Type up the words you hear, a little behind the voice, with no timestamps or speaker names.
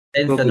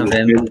10th of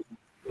November.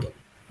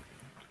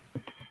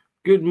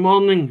 Good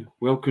morning.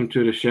 Welcome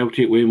to the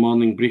Celtic Way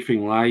Morning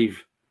Briefing Live.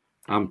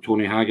 I'm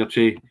Tony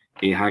Haggerty,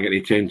 a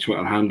Haggerty10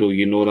 Twitter handle.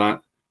 You know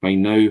that by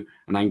now.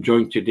 And I'm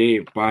joined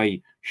today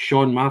by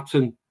Sean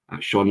Martin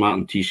at Sean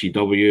Martin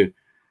TCW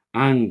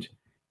and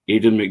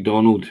Aidan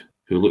McDonald,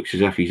 who looks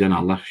as if he's in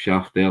a lift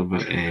shaft there,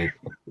 but he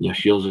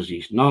assures us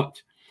he's not.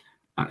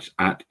 That's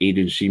at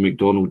Aidan C.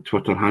 McDonald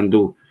Twitter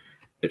handle.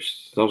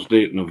 It's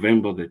Thursday,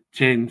 November the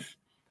 10th,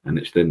 and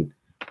it's the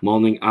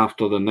morning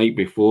after the night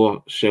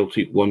before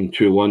Celtic won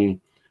 2-1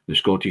 the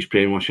Scottish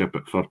Premiership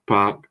at Fir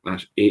Park.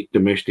 That's 8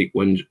 domestic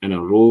wins in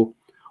a row.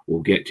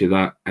 We'll get to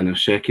that in a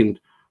second.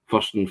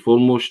 First and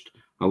foremost,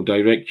 I'll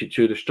direct you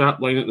to the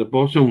strapline at the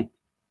bottom.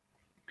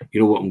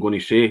 You know what I'm going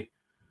to say.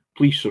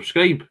 Please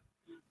subscribe.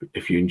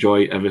 If you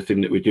enjoy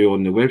everything that we do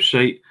on the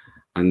website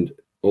and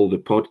all the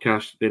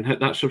podcasts, then hit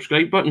that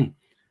subscribe button.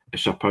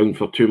 It's £1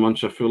 for 2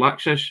 months of full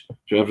access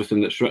to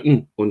everything that's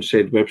written on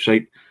said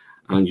website,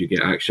 and you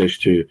get access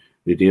to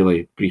the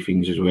daily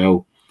briefings as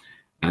well.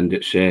 And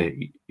it's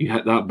you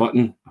hit that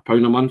button,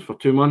 £1 a month for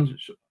 2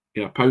 months.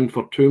 Yeah, £1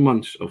 for 2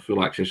 months of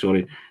full access.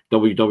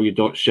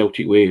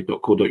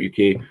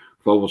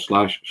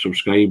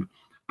 www.celticway.co.uk/subscribe.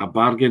 A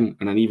bargain,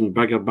 and an even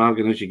bigger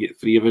bargain as you get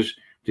 3 of us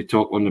to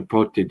talk on the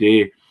pod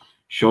today.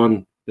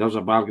 Sean, there's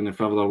a bargain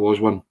if ever there was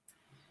one.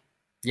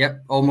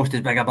 Yep, almost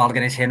as big a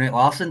bargain as Henrik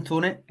Larsson,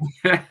 Tony.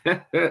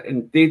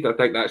 Indeed, I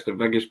think that's the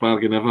biggest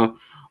bargain ever,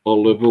 or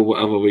Louisville,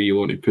 whatever way you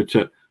want to put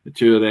it. The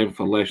 2 of them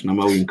for less than £1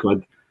 million.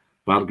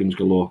 Bargains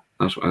galore.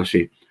 That's what I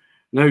say.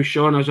 Now,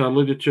 Sean, as I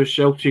alluded to,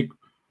 Celtic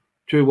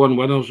 2-1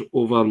 winners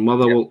over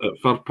Motherwell at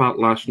Fir Park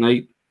last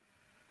night.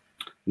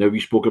 Now, we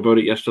spoke about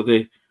it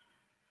yesterday.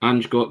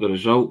 Ange got the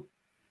result.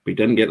 We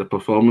didn't get the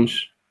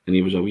performance, and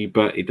he was a wee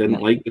bit. He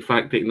didn't like the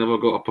fact that he never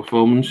got a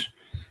performance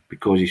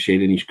because he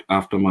said in his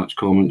after-match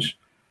comments,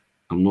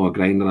 I'm not a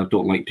grinder. I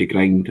don't like to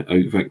grind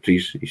out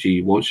victories. You see,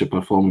 he wants a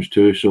performance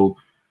too. So,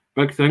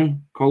 big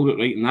thing. Called it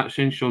right in that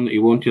sense, Sean, that he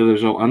wanted the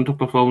result and the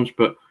performance.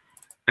 But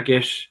I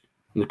guess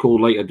in the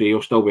cold light of day,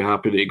 he'll still be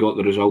happy that he got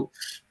the result.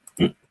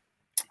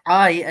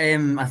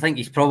 I think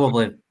he's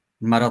probably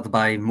mirrored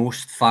by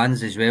most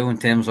fans as well in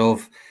terms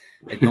of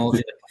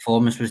acknowledging the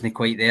performance wasn't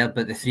quite there,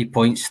 but the 3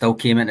 points still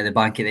came into the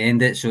bank at the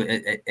end of it, so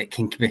it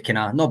can be kind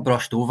of not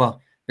brushed over,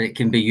 but it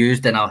can be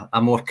used in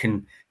a more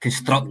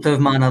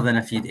constructive manner than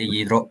if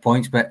you drop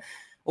points. But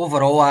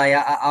overall,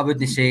 I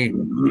wouldn't say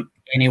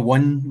any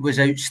one was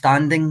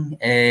outstanding,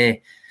 and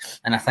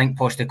I think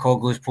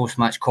Postecoglou's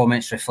post-match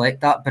comments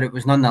reflect that, but it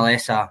was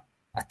nonetheless a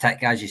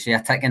tick, as you say,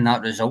 a tick in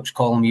that results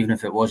column, even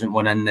if it wasn't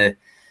one in the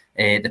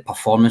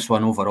performance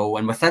one overall.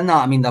 And within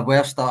that, I mean, there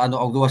were still,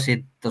 although I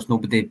said there's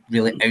nobody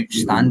really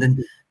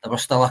outstanding, there were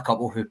still a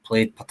couple who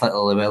played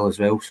particularly well as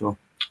well. So,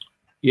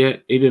 yeah,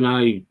 Aidan and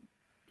I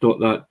thought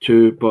that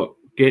too, but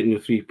getting the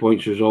 3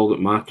 points is all that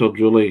mattered,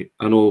 really.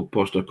 I know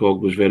Postecoglou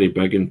was very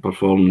big in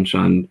performance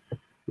and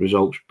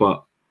results,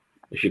 but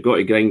if you've got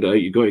to grind it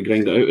out, you've got to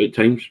grind it out at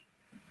times.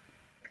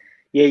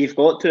 Yeah, you've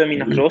got to. I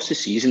mean, across the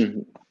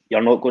season,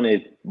 you're not going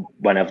to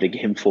win every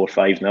game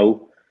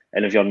 4-5-0.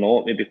 And if you're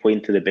not maybe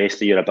playing to the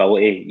best of your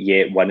ability,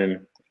 yet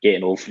winning,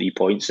 getting all 3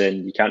 points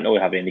in, you can't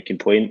really have any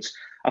complaints.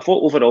 I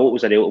thought overall it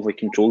was a relatively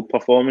controlled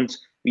performance, a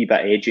wee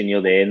bit edgy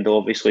near the end,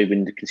 obviously,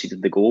 when they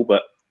conceded the goal.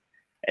 But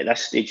at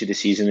this stage of the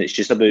season, it's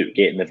just about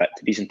getting the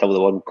victories until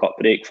the World Cup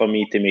break for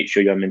me to make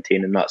sure you're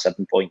maintaining that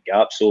 7-point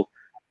gap. So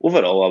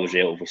overall, I was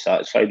relatively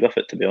satisfied with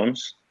it, to be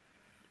honest.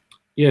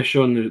 Yeah,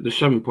 Sean, the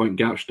 7-point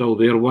gap's still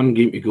there. 1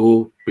 game to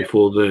go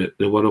before the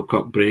World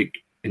Cup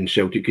break, and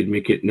Celtic could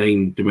make it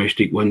 9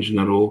 domestic wins in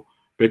a row.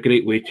 But a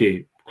great way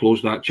to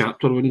close that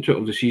chapter, wouldn't it,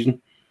 of the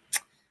season?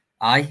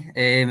 Aye,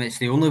 it's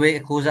the only way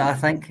to close it, I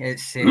think.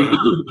 It's you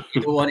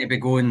don't want to be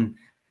going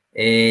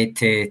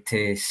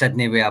to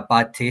Sydney with a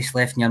bad taste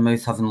left in your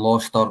mouth, having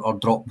lost or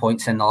dropped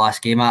points in the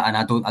last game, and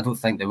I don't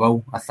think they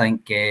will. I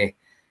think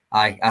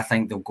I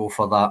think they'll go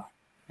for that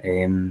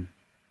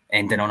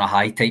ending on a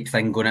high type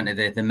thing, going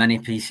into the mini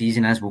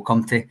pre-season, as we'll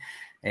come to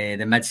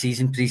the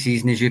mid-season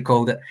pre-season, as you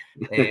called it,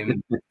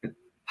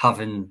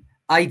 having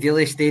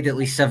ideally stayed at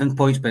least 7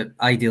 points, but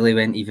ideally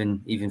went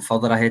even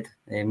further ahead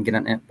getting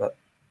into it. But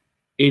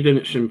Aidan,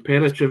 it's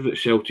imperative that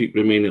Celtic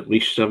remain at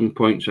least 7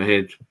 points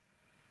ahead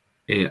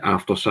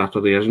after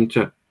Saturday, isn't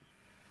it?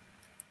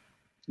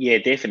 Yeah,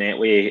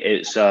 definitely.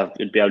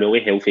 It'd be a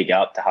really healthy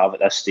gap to have at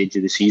this stage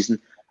of the season.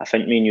 I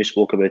think me and you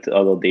spoke about it the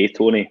other day,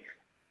 Tony.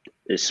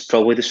 It's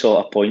probably the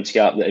sort of points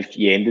gap that if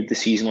you ended the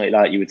season like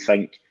that, you would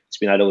think it's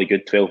been a really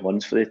good 12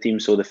 months for the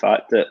team. So the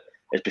fact that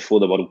it's before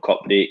the World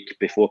Cup break,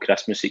 before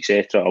Christmas,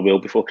 etc., or well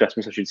before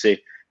Christmas, I should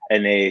say,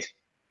 and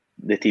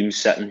the team's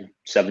sitting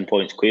 7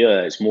 points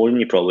clear, it's more than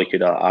you probably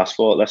could have asked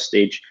for at this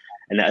stage.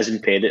 And it is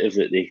imperative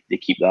that they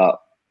keep that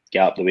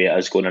gap the way it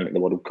is going into the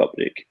World Cup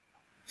break.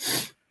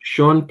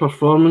 Sean,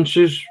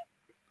 performances.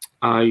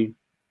 I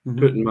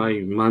put in my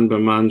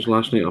man-by-mans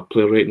last night, or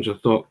player ratings. I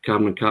thought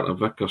Cameron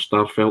Carter-Vickers,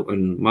 Starfelt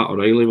and Matt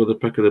O'Reilly were the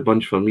pick of the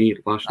bunch for me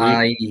last night.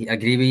 I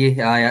agree with you.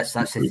 That's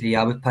the 3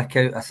 I would pick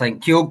out. I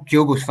think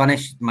Kyogo's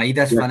finished,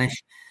 Maida's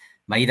finished,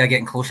 Maida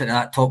getting closer to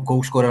that top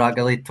goal scorer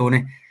accolade,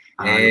 Tony.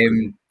 I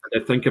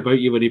did think about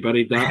you when he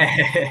buried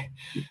that.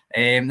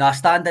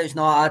 Standouts,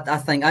 no, I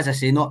think, as I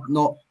say, not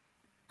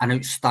an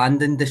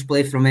outstanding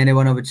display from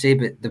anyone, I would say,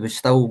 but there was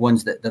still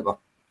ones that were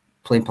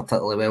playing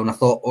particularly well. And I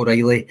thought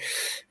O'Reilly,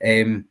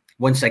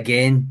 once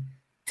again,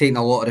 taking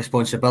a lot of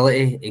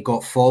responsibility. He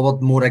got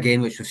forward more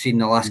again, which we've seen in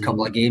the last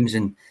couple of games,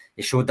 and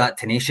he showed that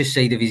tenacious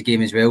side of his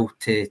game as well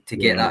to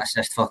get that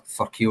assist for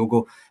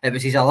Kyogo. It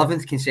was his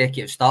 11th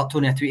consecutive start,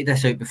 Tony. I tweeted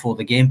this out before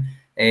the game.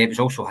 It was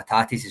also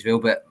Hatate's as well,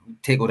 but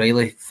take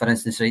O'Reilly, for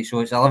instance, right? So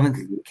it's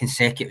 11th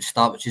consecutive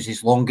start, which is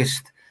his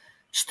longest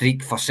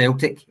streak for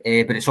Celtic,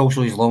 but it's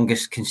also his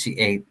longest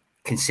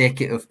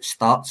consecutive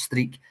start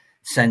streak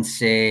since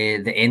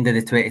the end of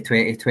the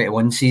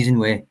 2020-21 season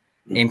with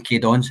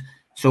MK Dons.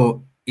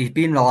 So he's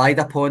been relied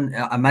upon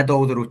amid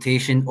all the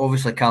rotation.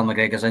 Obviously, Cal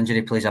McGregor's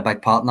injury plays a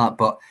big part in that,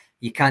 but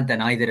you can't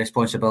deny the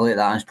responsibility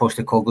that Ange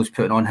Postecoglou's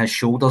putting on his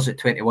shoulders at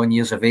 21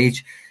 years of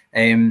age.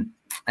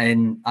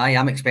 And I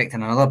am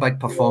expecting another big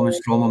performance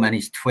from him in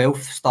his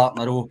 12th start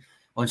in a row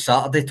on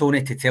Saturday,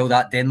 Tony, to tell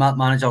that Denmark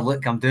manager,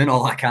 look, I'm doing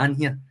all I can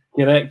here.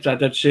 Correct, I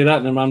did say that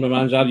in the Man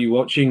Man's Are You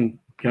Watching,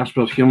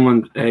 Casper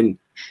Hjulmand, and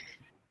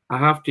I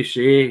have to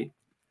say,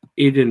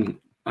 Aidan,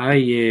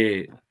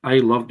 I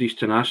loved his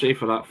tenacity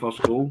for that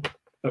first goal.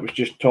 It was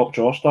just top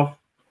draw stuff.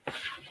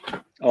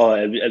 Oh,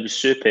 it was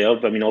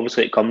superb. I mean,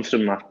 obviously it comes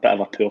from a bit of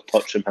a poor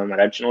touch from him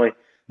originally,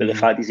 but the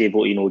fact he's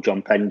able to,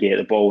 jump in, get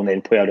the ball, and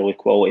then play a really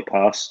quality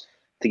pass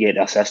to get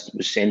the assist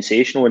was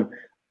sensational. And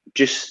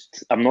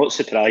just, I'm not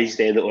surprised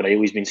that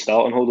O'Reilly's been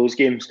starting all those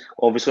games.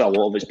 Obviously, a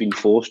lot of it's been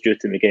forced due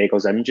to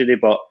McGregor's injury,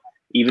 but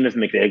even if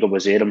McGregor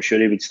was there, I'm sure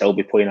he would still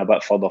be playing a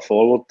bit further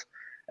forward.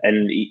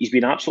 And he's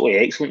been absolutely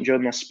excellent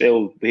during this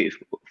spell.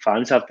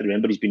 Fans have to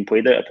remember he's been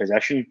played out of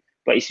position,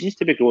 but he seems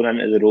to be growing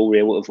into the role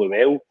relatively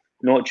well,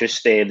 not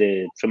just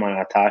from an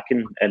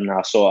attacking and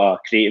a sort of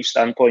creative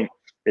standpoint.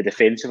 The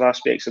defensive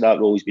aspects of that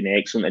role, he's been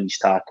excellent in his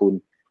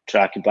tackling,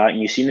 tracking back.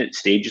 And you've seen it at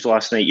stages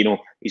last night.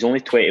 He's only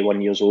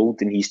 21 years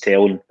old and he's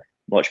telling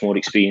much more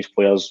experienced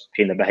players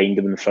kind of behind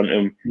him and in front of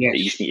him that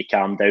you just need to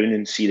calm down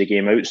and see the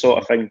game out,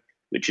 sort of thing,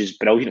 which is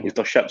brilliant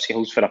leadership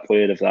skills for a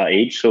player of that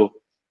age. So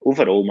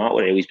overall, Matt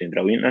O'Reilly's been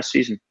brilliant this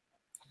season.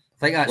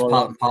 I think that's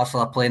part and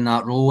parcel of playing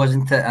that role,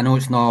 isn't it? I know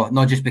it's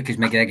not just because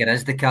McGregor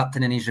is the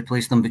captain and he's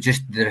replaced him, but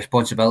just the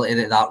responsibility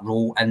that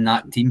role in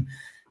that team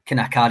kind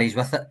of carries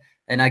with it.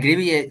 And I agree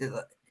with you,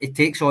 it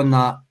takes on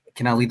that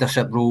kind of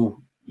leadership role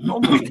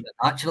almost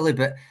naturally,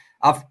 but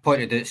I've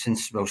pointed out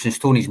since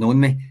Tony's known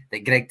me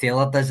that Greg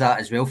Taylor does that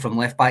as well from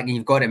left back, and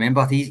you've got to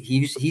remember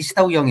he's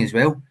still young as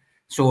well.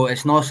 So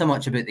it's not so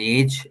much about the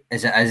age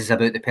as it is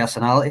about the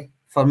personality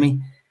for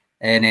me.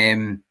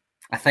 And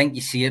I think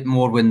you see it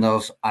more when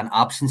there's an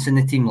absence in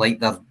the team, like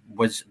there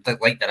is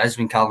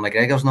when Callum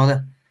McGregor's not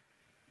there.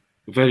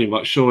 Very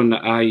much so, and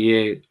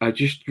I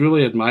just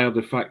really admire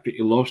the fact that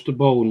he lost the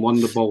ball and won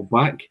the ball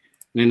back,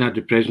 and then had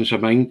the presence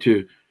of mind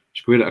to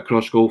square it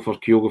across goal for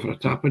Kyogo for a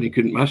tap, and he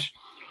couldn't miss.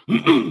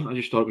 I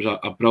just thought it was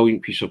a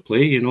brilliant piece of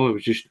play. It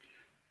was just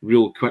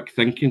real quick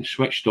thinking,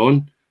 switched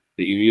on,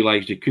 that he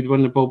realised he could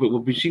win the ball. But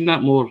we've seen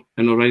that more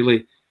in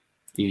O'Reilly,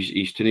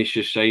 his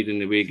tenacious side and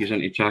the way he goes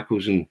into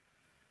tackles. And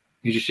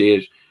as you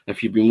say,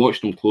 if you've been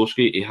watching him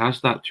closely, he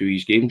has that to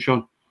his game,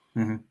 Sean.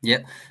 Mm-hmm. Yeah,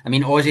 I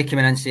mean, Ozzy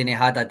coming in saying he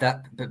had a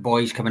dip, but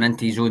boys coming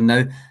into his own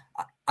now.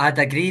 I'd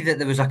agree that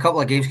there was a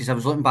couple of games, because I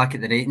was looking back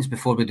at the ratings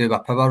before we do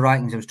our power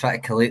rankings. I was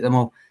trying to collate them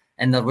all,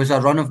 and there was a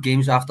run of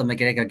games after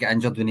McGregor got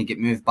injured when he got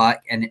moved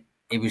back, and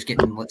he was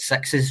getting like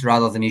 6s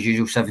rather than his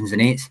usual 7s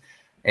and 8s,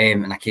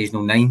 and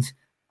occasional 9s.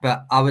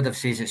 But I would have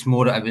said it was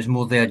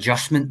more the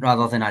adjustment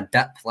rather than a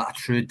dip, like a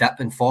true dip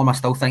in form. I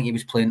still think he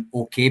was playing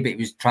okay, but he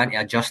was trying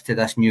to adjust to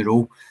this new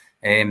role.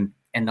 In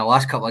the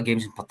last couple of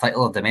games in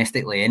particular,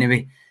 domestically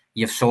anyway,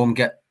 you've saw him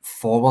get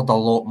forward a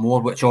lot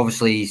more, which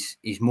obviously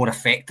he's more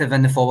effective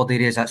in the forward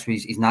areas. That's where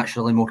he's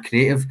naturally more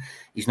creative.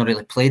 He's not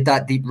really played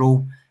that deep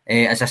role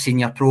as a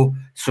senior pro.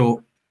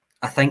 So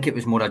I think it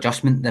was more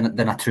adjustment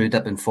than a true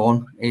dip in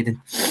form,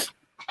 Aidan.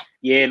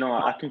 Yeah, no,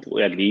 I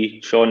completely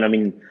agree, Sean. I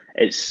mean,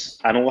 I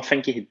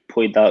think he had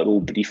played that role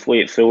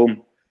briefly at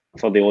Fulham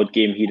for the odd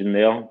game here and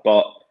there,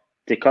 but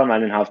to come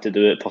in and have to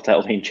do it,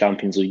 particularly in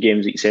Champions League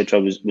games, etc.,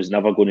 was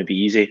never going to be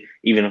easy,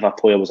 even if a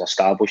player was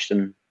established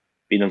and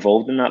been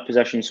involved in that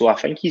position. So I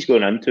think he's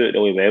going into it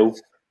really well.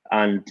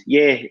 And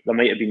yeah, there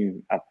might have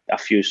been a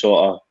few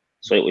sort of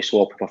slightly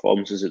sloppy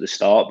performances at the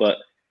start, but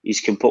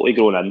he's completely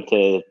grown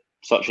into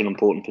such an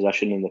important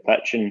position in the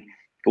pitch. And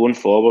going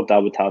forward, I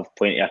would have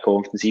plenty of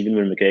confidence, even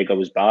when McGregor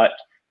was back.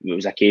 If it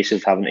was a case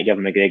of having to give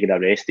McGregor a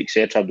rest,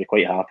 etc., I'd be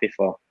quite happy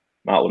for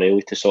Matt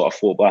O'Reilly to sort of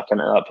float back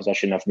into that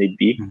position if need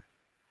be.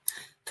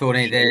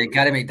 Tony, the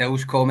Gary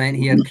McDowell's comment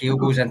here,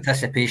 Kyogo's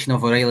anticipation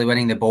of O'Reilly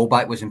winning the ball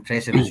back was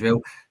impressive as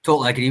well.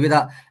 Totally agree with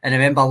that. And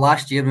remember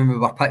last year when we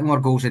were picking our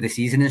goals of the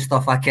season and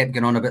stuff, I kept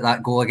going on about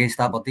that goal against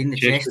Aberdeen, the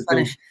chest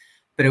finish.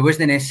 But it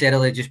wasn't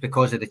necessarily just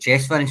because of the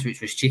chest finish,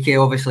 which was cheeky,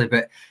 obviously,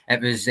 but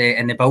it was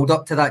in the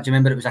build-up to that. Do you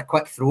remember? It was a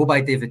quick throw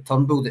by David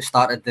Turnbull that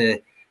started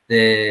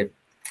the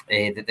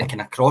the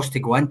kind of cross to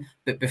go in.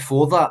 But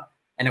before that,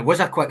 and it was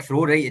a quick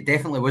throw, right? It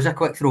definitely was a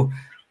quick throw.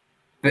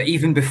 But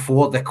even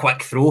before the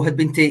quick throw had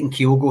been taken,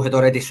 Kyogo had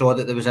already saw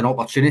that there was an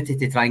opportunity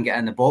to try and get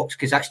in the box,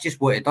 because that's just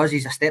what it does.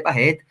 He's a step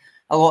ahead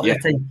a lot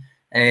of the time.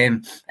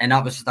 And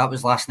that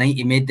was last night.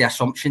 He made the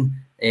assumption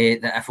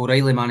that if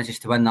O'Reilly manages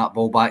to win that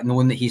ball back,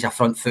 knowing that he's a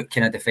front foot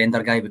kind of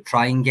defender guy, would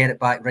try and get it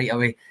back right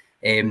away,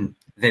 then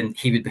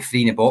he would be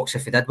free in the box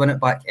if he did win it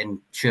back. And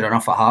sure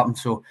enough, it happened.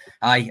 So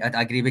I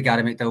agree with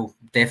Gary McDowell.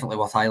 Definitely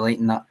worth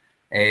highlighting that.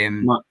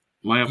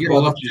 My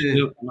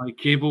apologies. My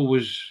cable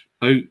was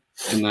out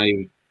and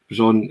I was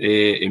on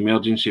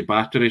emergency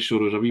battery, so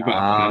there was a wee bit of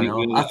panic.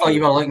 No. I thought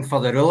you were looking for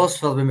the rulers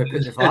for when we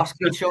put the VAR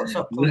screenshots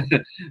up.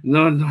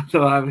 No.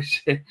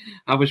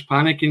 I was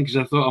panicking because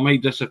I thought I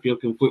might disappear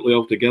completely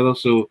altogether.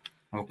 So,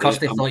 well,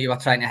 Kirsty thought you were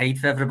trying to hide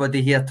for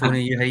everybody here,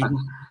 Tony. You hiding?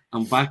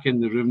 I'm back in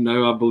the room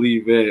now. I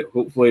believe.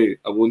 Hopefully,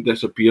 I won't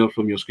disappear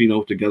from your screen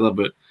altogether,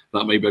 but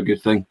that might be a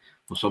good thing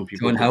for some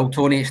people. John Hill,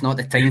 Tony, it's not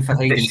the time for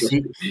hide and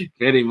seek.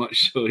 Very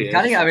much so. You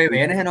can't get away with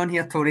anything on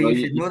here, Tony. You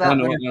should know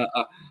that.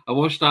 I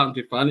was starting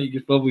to panic. You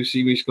could probably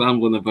see me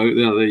scrambling about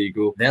there. There you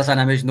go. There's an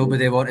image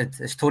nobody wanted.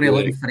 It's Tony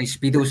looking for his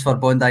Speedos for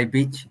Bondi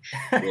Beach.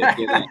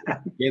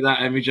 Get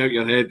that image out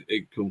your head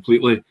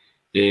completely.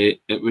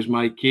 It was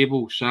my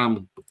cable,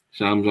 Sam.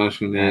 Sam's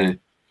asking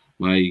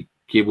my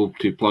cable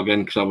to plug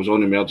in because I was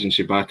on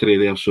emergency battery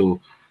there. So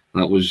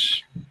that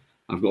was...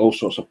 I've got all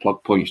sorts of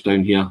plug points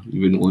down here.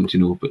 You wouldn't want to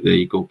know, but there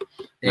you go.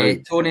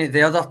 Tony,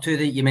 the other two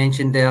that you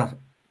mentioned there,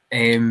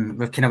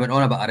 we've kind of went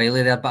on about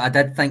O'Reilly there, but I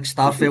did think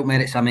Starfelt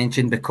merits a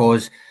mention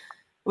because I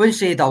wouldn't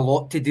say he had a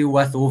lot to deal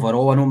with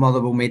overall. I know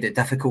Motherwell made it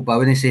difficult, but I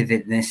wouldn't say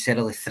they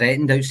necessarily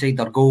threatened outside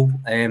their goal.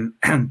 But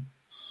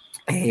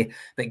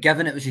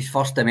given it was his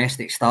first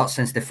domestic start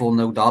since the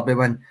 4-0 derby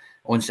win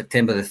on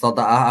September the 3rd,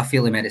 I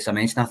feel he merits a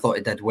mention. I thought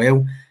he did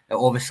well. It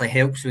obviously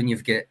helps when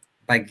you've got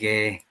big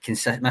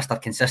Mr.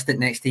 Consistent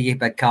next to you,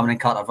 big Cameron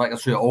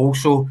Carter-Vickers, who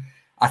also,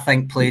 I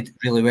think, played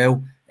really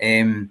well.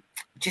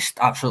 Just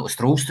absolutely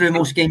strolls through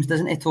most games,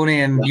 doesn't he,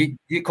 Tony?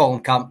 You call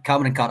him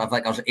Cameron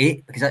Carter-Vickers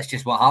 8 because that's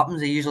just what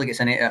happens. He usually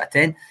gets an 8 out of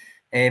 10.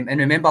 And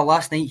remember,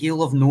 last night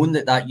he'll have known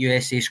that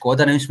USA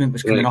squad announcement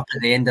was coming up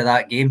at the end of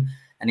that game,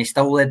 and he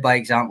still led by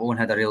example and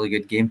had a really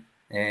good game.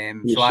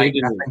 So I think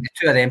the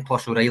two of them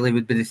plus O'Reilly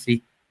would be the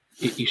three.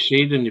 He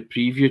said in the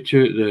preview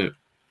to it that,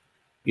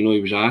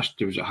 he was asked,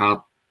 was it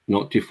hard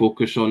not to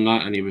focus on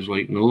that, and he was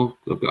like, no,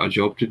 I've got a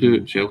job to do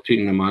at Celtic,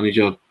 and the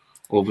manager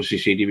obviously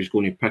said he was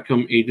going to pick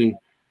him, Aidan,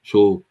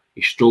 so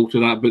he strolled to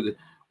that. But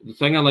the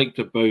thing I liked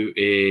about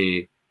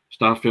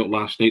Starfelt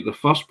last night, the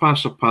first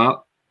pass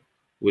apart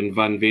when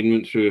Van Veen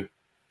went through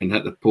and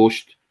hit the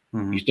post,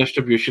 his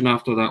distribution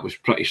after that was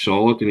pretty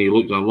solid, and he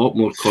looked a lot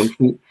more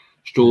confident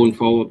strolling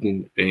forward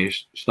and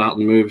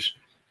starting moves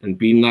and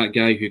being that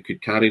guy who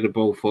could carry the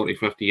ball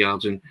 40-50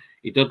 yards, and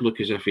he did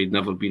look as if he'd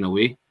never been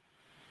away.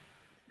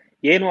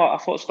 Yeah, no, I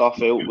thought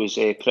Starfelt was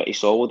pretty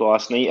solid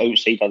last night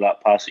outside of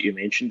that pass that you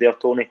mentioned there,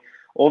 Tony.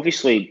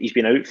 Obviously, he's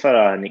been out for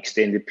an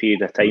extended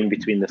period of time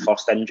between the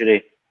first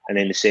injury and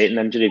then the second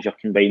injury if you're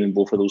combining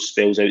both of those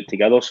spells out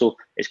together. So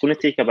it's going to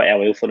take a bit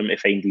of a while for him to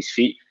find his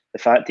feet. The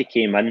fact he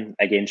came in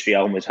against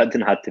Real Madrid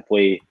and had to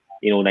play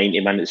 90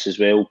 minutes as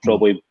well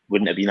probably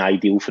wouldn't have been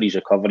ideal for his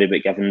recovery,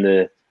 but given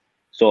the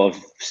sort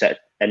of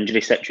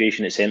injury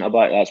situation at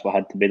centre-back, that's what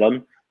had to be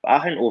done. But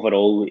I think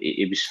overall,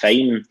 it was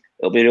fine.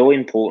 It'll be really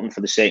important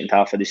for the second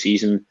half of the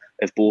season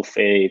if both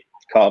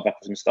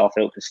Carter-Vickers and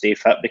Starfelt can stay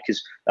fit,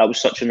 because that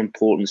was such an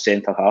important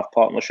centre-half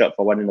partnership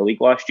for winning the league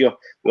last year.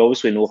 We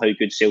obviously know how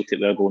good Celtic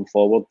were going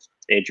forward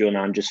during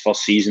Andrew's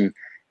first season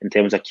in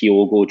terms of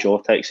Kyogo,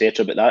 Jota,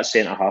 etc. But that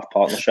centre-half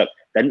partnership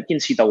didn't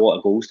concede a lot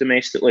of goals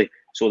domestically,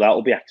 so that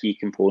will be a key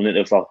component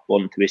if they're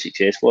wanting to be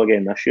successful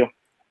again this year.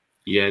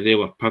 Yeah, they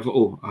were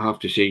pivotal, I have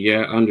to say.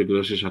 Yeah, Andrew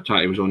Gillis'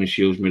 Hatate was on his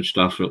heels mid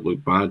Starfelt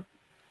looked bad.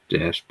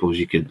 I suppose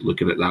you could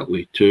look at it that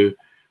way too.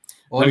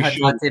 By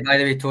the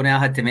way, Tony, I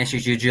had to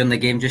message you during the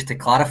game just to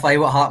clarify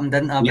what happened,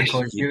 didn't I?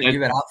 Because you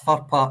were at Fir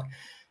Park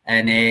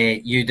and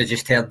you'd have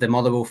just heard the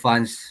Motherwell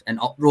fans in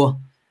uproar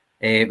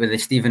with the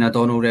Stephen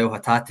O'Donnell Real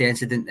Hatate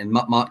incident, and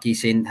Markey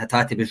saying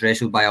Hatate was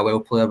wrestled by a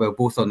Well player while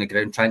both on the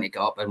ground trying to get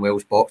up in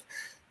Well's box.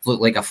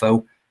 Looked like a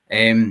foul.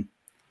 I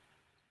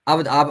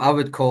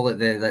would call it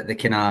the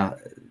kind of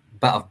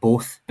bit of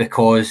both,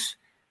 because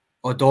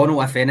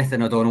O'Donnell, if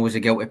anything, O'Donnell was a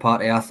guilty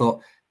party. I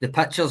thought the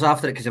pictures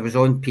after it, because I was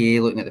on PA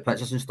looking at the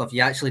pictures and stuff,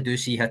 you actually do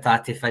see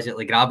Hatate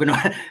physically grabbing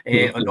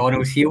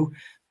O'Donnell's heel.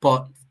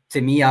 But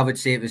to me, I would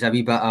say it was a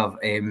wee bit of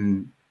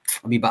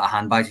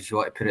handbags, if you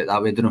want to put it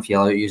that way. I don't know if you're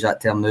allowed to use that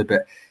term now,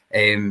 but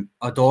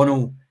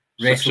O'Donnell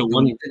wrestled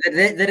them.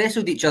 They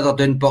wrestled each other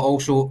down, but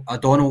also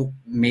O'Donnell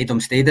made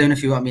them stay down,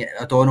 if you want me.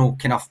 O'Donnell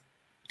kind of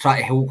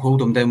tried to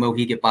hold him down while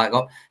he get back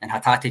up, and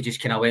Hatate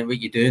just kind of went, what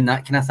you doing,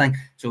 that kind of thing.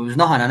 So there was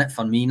nothing in it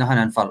for me, nothing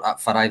in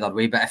for either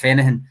way. But if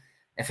any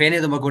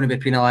of them are going to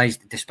be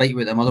penalised, despite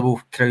what the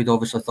Motherwell crowd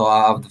obviously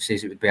thought, I would have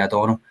said it would be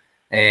O'Donnell.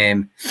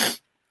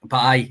 But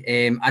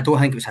I don't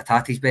think it was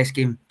Hatate's best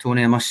game,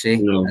 Tony, I must say.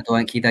 No. I don't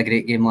think he did a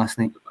great game last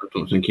night. I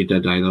don't think he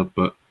did either.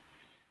 But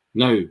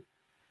now,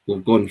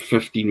 we've gone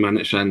 15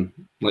 minutes in.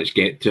 Let's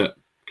get to it.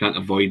 Can't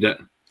avoid it.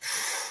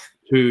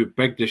 2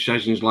 big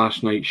decisions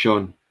last night,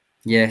 Sean.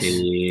 Yes.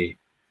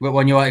 What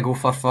one you want to go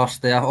for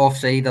first? The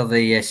offside or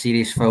the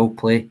serious foul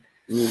play?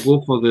 We'll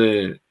go for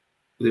the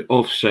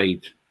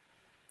offside,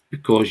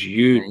 because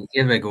you...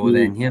 Here we go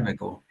then. Here we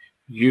go.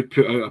 You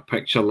put out a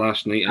picture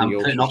last night, and I'm you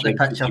putting also up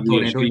the picture,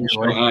 Tony. Don't you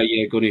worry.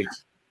 Yeah, going to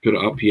put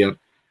it up here.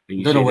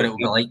 I don't know what it will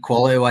be like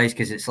quality-wise,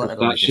 because it's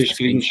literally that's the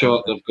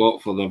screenshot they've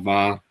got for the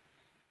VAR.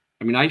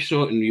 I mean, I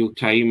saw it in real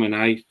time, and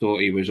I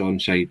thought he was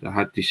onside, I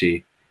had to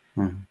say.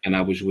 And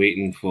I was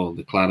waiting for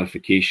the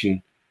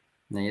clarification.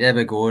 There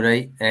we go,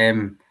 right.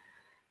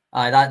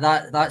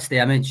 That's the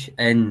image.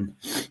 And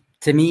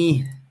to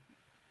me,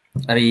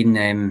 I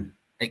mean,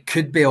 it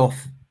could be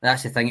off.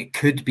 That's the thing. It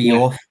could be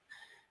off.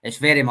 It's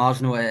very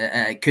marginal.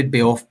 It could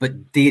be off.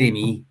 But dearie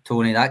me,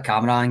 Tony, that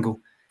camera angle.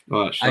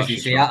 As you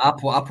say,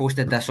 I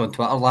posted this on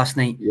Twitter last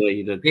night. Yeah,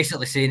 you did.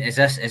 Basically saying, is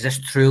this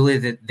truly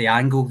the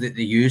angle that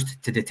they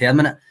used to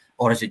determine it?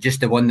 Or is it just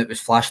the one that was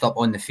flashed up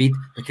on the feed?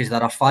 Because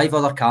there are 5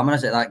 other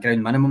cameras at that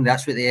ground minimum.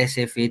 That's what the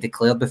SFA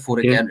declared before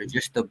it got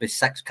introduced. There'll be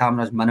 6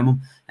 cameras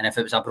minimum. And if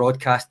it was a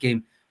broadcast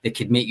game, they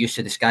could make use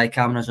of the Sky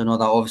cameras and all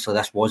that. Obviously,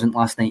 this wasn't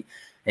last night.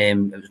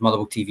 It was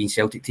Motherwell TV and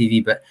Celtic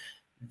TV. But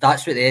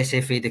that's what the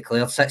SFA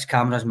declared, 6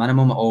 cameras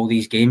minimum at all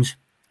these games.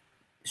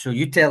 So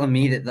you telling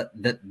me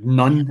that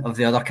none of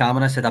the other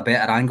cameras had a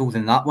better angle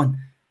than that one?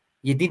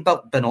 You need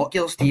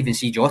binoculars to even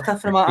see Jota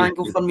from that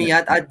angle for me.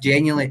 I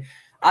genuinely...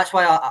 That's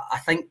why I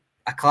think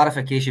a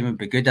clarification would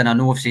be good, and I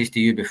know I've said to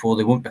you before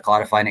they won't be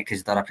clarifying it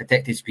because they're a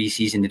protected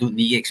species and they don't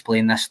need to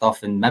explain this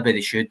stuff, and maybe they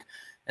should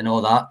and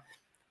all that.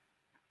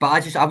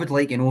 But I would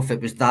like to know if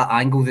it was that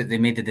angle that they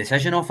made the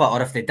decision off it,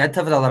 or if they did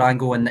have another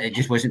angle and it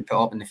just wasn't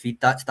put up in the feed.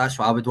 That's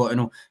what I would want to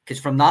know,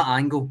 because from that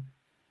angle,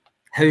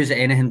 how is it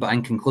anything but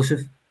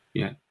inconclusive?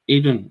 Yeah,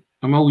 Aidan,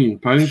 £1 million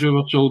we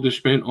were told is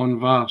spent on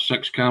VAR,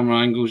 6 camera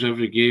angles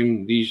every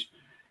game. These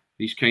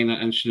kind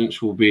of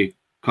incidents will be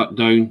cut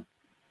down,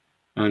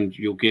 and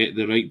you'll get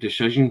the right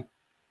decision.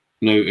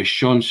 Now, as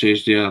Sean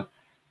says there,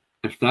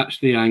 if that's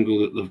the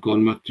angle that they've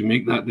gone with to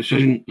make that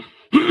decision,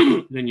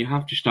 then you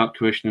have to start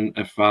questioning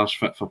if VAR's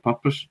fit for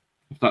purpose,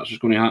 if that's what's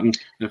going to happen,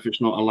 if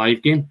it's not a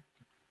live game.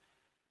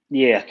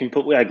 Yeah, I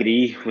completely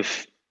agree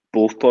with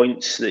both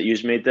points that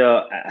you've made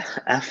there.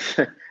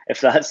 If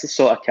that's the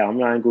sort of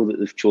camera angle that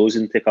they've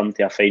chosen to come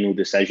to a final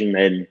decision,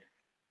 then,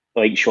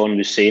 like Sean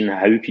was saying,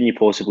 how can you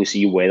possibly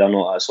see whether or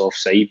not that's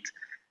offside?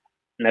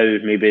 Now,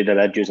 maybe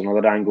there is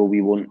another angle,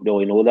 we won't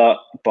really know that,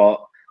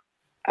 but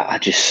I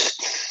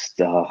just,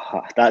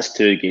 that's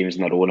 2 games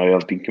in a row now.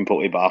 I've been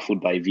completely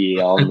baffled by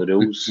VAR and the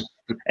rules.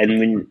 And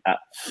when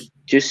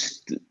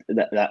just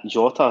that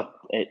Jota,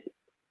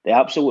 the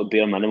absolute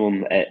bare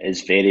minimum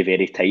is very,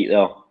 very tight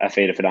there. If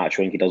anything,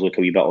 actually, I think he does look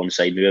a wee bit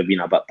onside. Maybe I've been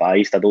a bit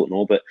biased, I don't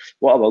know. But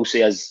what I will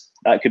say is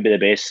that could be the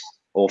best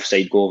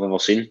offside goal I've ever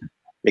seen.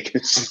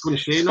 Because some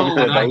of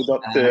the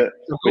build-up to it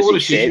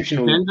was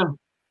exceptional.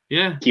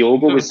 Yeah,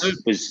 Kyogo's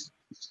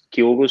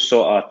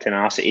sort of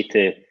tenacity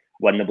to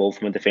win the ball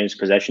from a defensive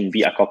position,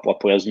 beat a couple of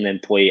players, and then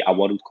play a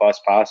world-class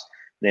pass.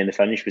 And then the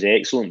finish was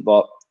excellent.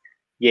 But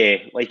yeah,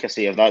 like I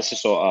say, if that's the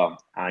sort of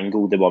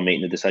angle they were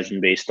making the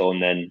decision based on,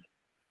 then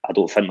I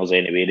don't think there's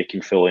any way they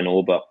can fully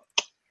know. But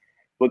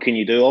what can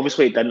you do?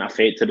 Obviously, it didn't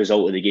affect the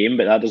result of the game,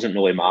 but that doesn't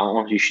really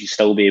matter. You should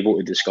still be able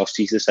to discuss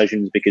these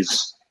decisions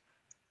because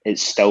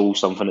it's still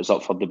something that's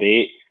up for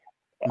debate.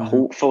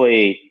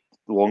 Hopefully,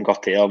 longer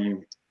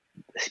term,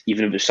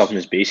 even if it's something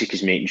as basic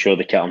as making sure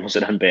the cameras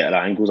are in better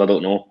angles, I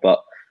don't know.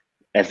 But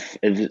if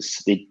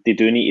it's, they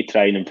do need to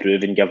try and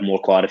improve and give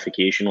more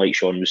clarification, like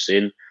Sean was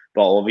saying.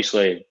 But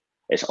obviously,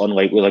 it's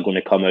unlikely they're going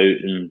to come out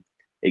and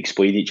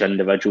explain each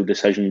individual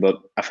decision.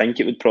 But I think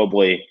it would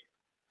probably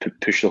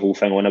push the whole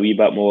thing on a wee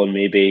bit more and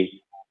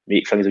maybe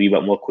make things a wee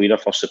bit more clearer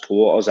for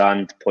supporters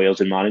and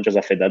players and managers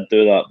if they did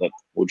do that. But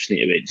we'll just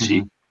need to wait and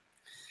see.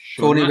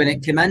 Tony, when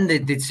it came in,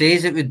 they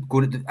says it would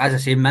go, as I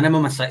say,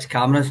 minimum of 6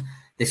 cameras.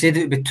 They said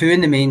it would be 2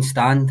 in the main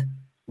stand,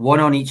 1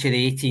 on each of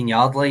the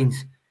 18-yard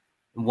lines,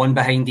 1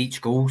 behind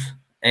each goals.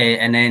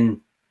 And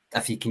then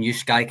if you can use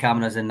Sky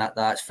cameras in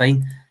that's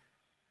fine.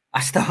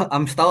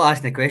 I'm still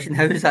asking the question,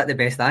 how is that the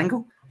best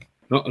angle?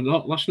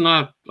 Listen,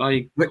 I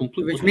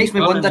completely... Which makes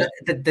me wonder,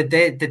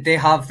 did they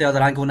have the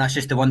other angle and that's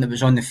just the one that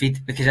was on the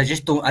feed? Because I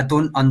just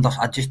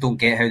don't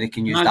get how they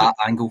can use that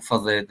angle for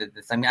the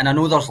thing. And I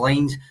know there's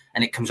lines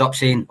and it comes up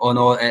saying, oh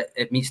no,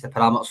 it meets the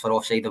parameters for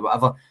offside or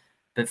whatever.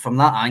 But from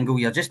that angle,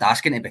 you're just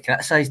asking to be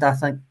criticised, I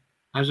think.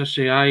 As I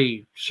say,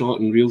 I saw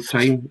it in real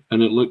time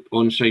and it looked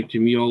onside to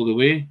me all the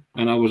way.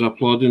 And I was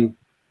applauding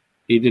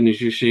Aidan,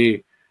 as you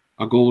say,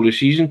 a goal of the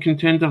season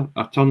contender.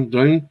 I turned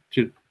round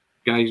to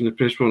guys in the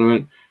press box and I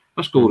went,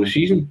 that's goal of the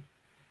season.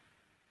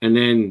 And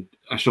then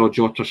I saw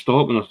Jota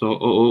stop and I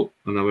thought,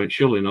 and I went,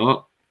 surely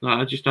not.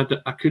 I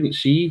couldn't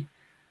see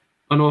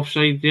an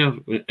offside there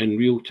in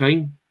real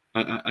time.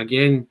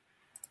 Again,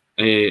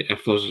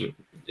 if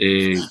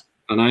there's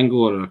an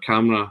angle or a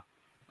camera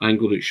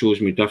angle that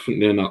shows me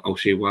different, then I'll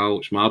say, wow,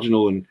 it's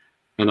marginal, and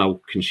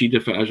I'll concede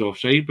if it is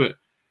offside. But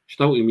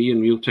Still, to me,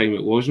 in real time,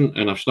 it wasn't,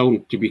 and I'm still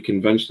to be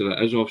convinced that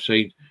it is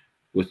offside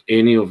with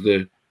any of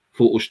the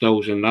photo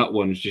stills, and that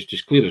one's just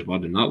as clear as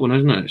mud in that one,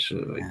 isn't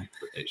it?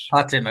 It's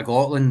Patrick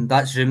McLaughlin,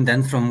 that's zoomed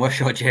in from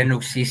Wishaw General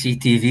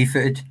CCTV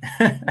footage.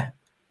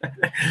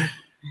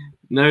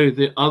 Now,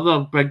 the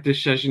other big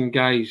decision,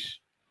 guys.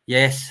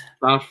 Yes.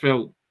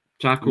 Starfelt,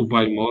 tackled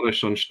by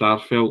Morris on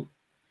Starfelt.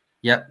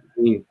 Yep.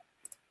 I mean,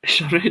 it's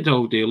a red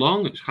all day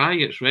long. It's high,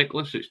 it's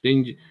reckless, it's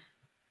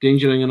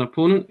endangering an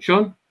opponent.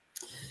 Sean?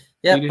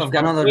 Yep, I've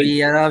got another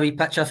wee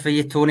picture for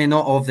you, Tony,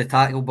 not of the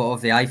tackle, but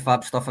of the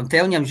IFAB stuff. I'm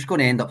telling you, I'm just going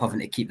to end up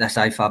having to keep this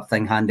IFAB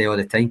thing handy all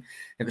the time.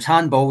 It was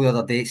handball the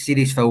other day,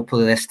 series foul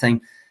play this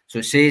time. So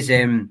it says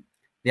the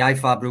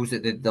IFAB rules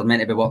that they're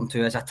meant to be working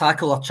to is a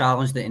tackle or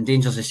challenge that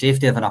endangers the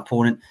safety of an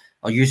opponent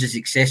or uses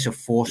excessive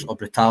force or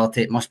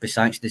brutality. It must be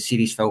sanctioned as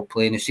series foul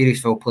play, and the series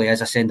foul play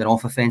is a sending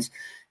off offence.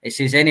 It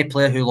says any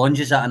player who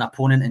lunges at an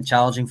opponent and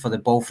challenging for the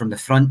ball from the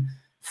front,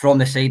 from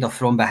the side or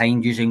from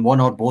behind using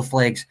one or both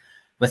legs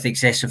with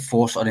excessive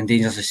force or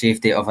endangers the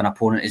safety of an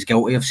opponent is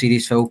guilty of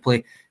series foul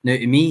play. Now,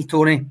 to me,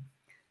 Tony,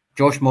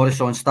 Josh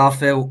Morris on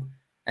Starfelt,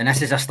 and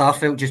this is a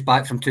Starfelt just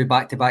back from 2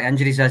 back-to-back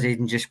injuries, as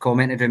Aidan just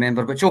commented,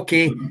 remember, which,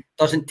 okay,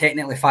 doesn't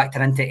technically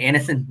factor into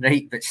anything,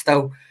 right? But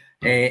still,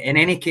 in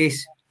any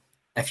case,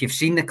 if you've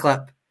seen the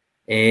clip,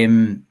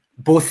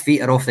 both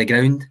feet are off the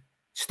ground,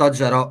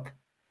 studs are up,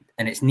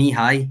 and it's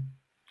knee-high.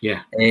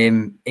 Yeah.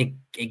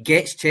 It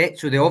gets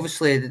checked, so the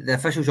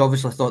officials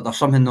obviously thought there's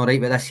something not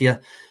right with this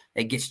here.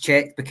 It gets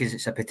checked because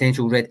it's a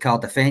potential red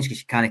card offence because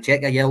you can't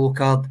check a yellow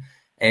card.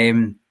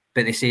 But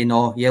they say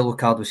no, yellow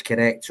card was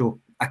correct.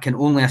 So I can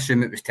only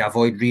assume it was to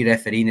avoid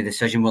re-refereeing the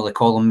decision while the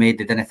column made.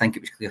 They didn't think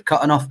it was clear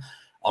cut enough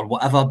or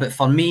whatever. But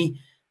for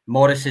me,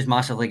 Morris has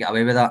massively got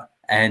away with that.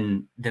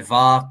 And the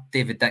VAR,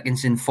 David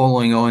Dickinson,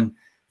 following on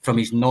from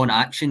his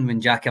non-action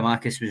when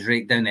Giakoumakis was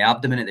raked down the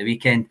abdomen at the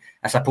weekend,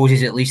 I suppose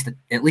he's at least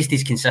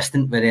he's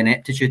consistent with the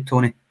ineptitude,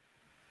 Tony.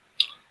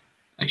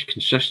 He's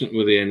consistent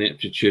with the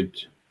ineptitude.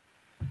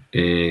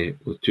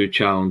 With 2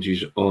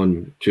 challenges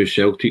on 2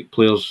 Celtic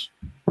players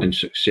in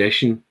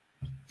succession.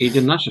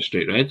 Aidan, that's a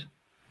straight red.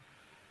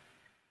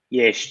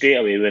 Yeah, straight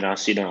away when I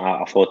seen it,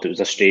 I thought it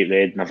was a straight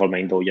red, never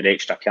mind all your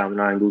extra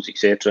camera angles,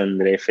 etc. and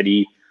the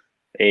referee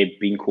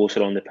being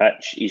closer on the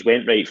pitch. He's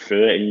went right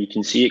through it, and you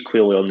can see it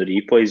clearly on the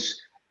replays.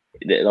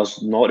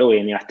 There's not really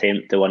any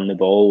attempt to win the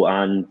ball,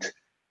 and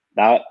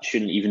that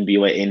shouldn't even be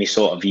like any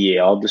sort of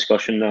VAR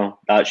discussion now.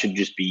 That should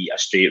just be a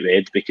straight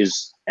red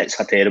because it's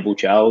a terrible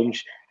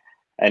challenge.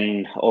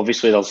 And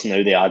obviously there's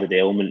now the added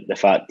element, the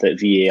fact that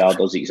VAR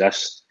does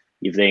exist.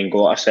 You've then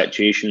got a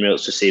situation where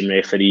it's the same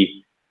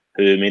referee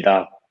who made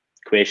a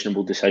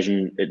questionable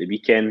decision at the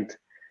weekend.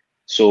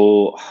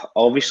 So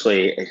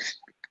obviously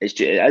it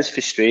is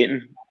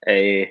frustrating,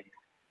 if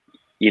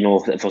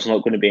there's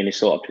not going to be any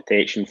sort of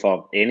protection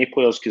for any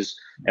players, because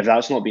if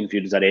that's not being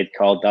viewed as a red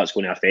card, that's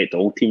going to affect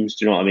all teams.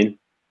 Do you know what I mean?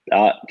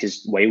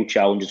 Because wild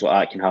challenges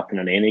like that can happen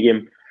in any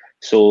game.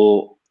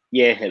 So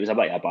yeah, it was a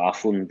bit of a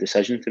baffling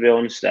decision, to be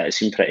honest. It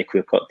seemed pretty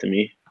clear cut to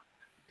me.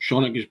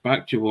 Sean, it goes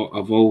back to what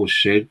I've always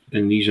said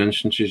in these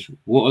instances.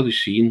 What are they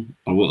seeing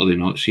or what are they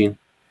not seeing?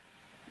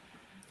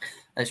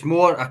 It's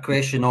more a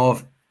question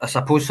of, I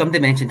suppose somebody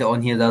mentioned it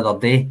on here the other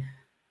day,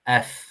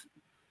 if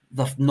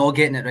they're not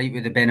getting it right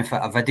with the benefit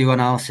of video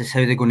analysis,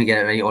 how are they going to get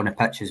it right on the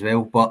pitch as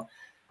well? But,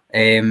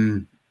 I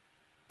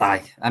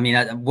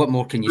mean, what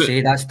more can you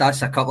say?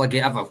 That's a couple of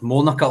games,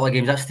 more than a couple of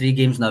games, that's 3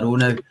 games in a row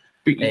now,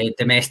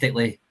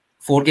 domestically.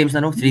 4 games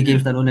in a row, 3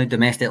 games in a row now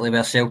domestically,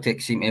 where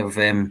Celtic seem to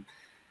have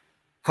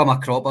come a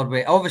cropper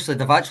with. Obviously,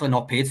 they've actually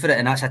not paid for it,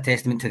 and that's a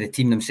testament to the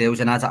team themselves.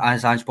 And as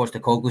Ange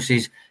Postecoglou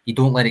says, you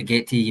don't let it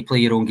get to you, you play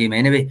your own game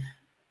anyway.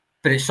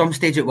 But at some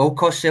stage, it will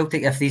cost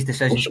Celtic if these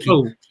decisions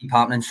keep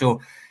happening.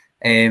 So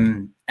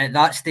at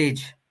that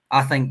stage,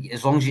 I think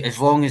as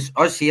long as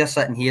us here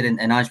sitting here and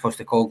Ange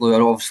Postecoglou,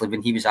 or obviously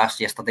when he was asked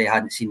yesterday, I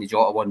hadn't seen the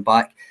Jota one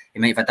back, he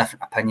might have a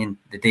different opinion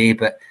today.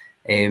 But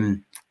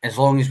as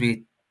long as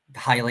we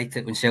highlight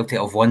it when Celtic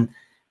have won,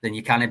 then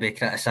you can't be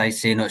criticised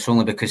saying it's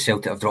only because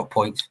Celtic have dropped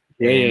points.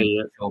 Yeah.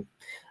 So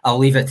I'll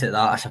leave it to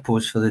that, I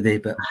suppose, for the day.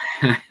 But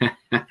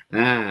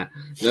now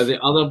the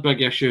other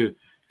big issue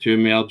to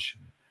emerge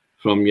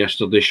from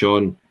yesterday,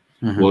 Sean,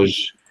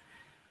 was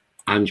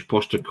Ange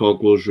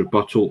Postecoglou's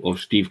rebuttal of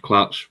Steve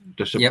Clarke's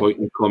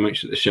disappointing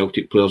comments that the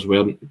Celtic players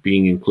weren't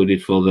being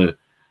included for the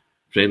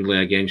friendly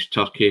against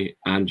Turkey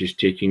and just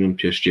taking them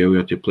to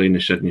Australia to play in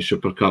the Sydney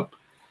Super Cup.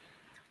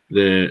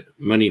 The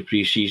mini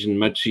pre-season,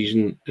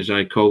 mid-season, as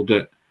I called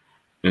it,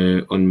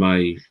 on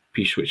my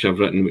piece which I've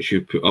written, which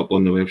you put up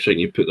on the website,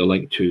 and you put the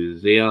link to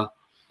there.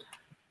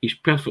 He's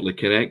perfectly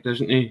correct,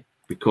 isn't he?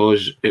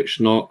 Because it's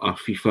not a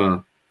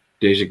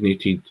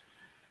FIFA-designated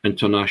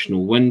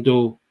international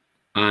window,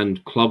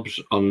 and clubs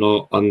are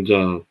not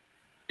under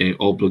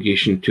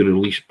obligation to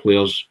release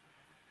players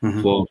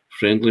for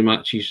friendly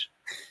matches.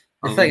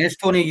 The thing is,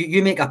 Tony,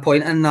 you make a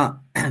point in that,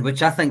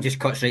 which I think just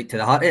cuts right to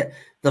the heart of it.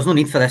 There's no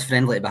need for this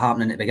friendly to be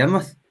happening to begin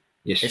with.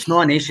 Yes. It's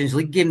not a Nations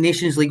League game.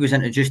 Nations League was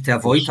introduced to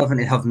avoid having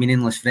to have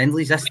meaningless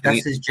friendlies. This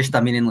is just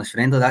a meaningless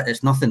friendly.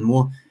 It's nothing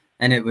more.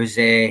 and it was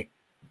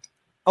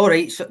all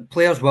right. So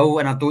players will,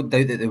 and I don't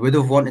doubt that they would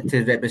have wanted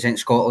to represent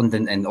Scotland,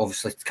 and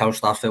obviously Carl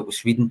Starfelt with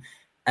Sweden.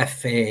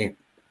 If it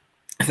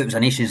was a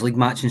Nations League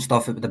match and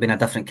stuff, it would have been a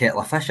different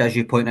kettle of fish, as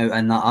you point out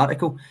in that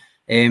article.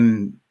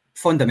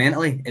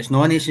 Fundamentally, it's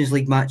not a Nations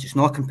League match. It's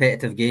not a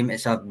competitive game.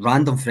 It's a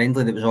random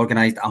friendly that was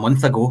organised a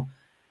month ago.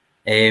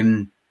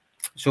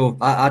 So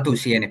I don't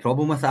see any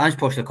problem with it. Ange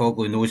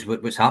Postecoglou knows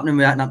what's happening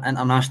with that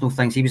international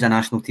things. He was a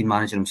national team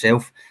manager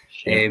himself.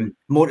 Sure.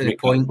 More to the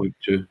point,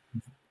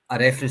 I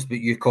referenced what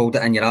you called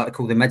it in your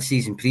article, the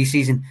mid-season,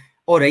 pre-season.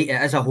 All right,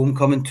 it is a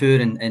homecoming tour,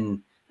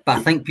 but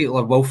I think people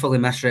are willfully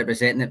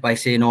misrepresenting it by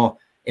saying, "Oh,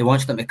 he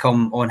wants them to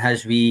come on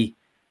his wee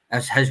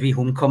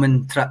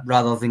homecoming trip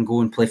rather than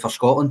go and play for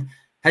Scotland."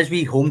 His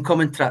wee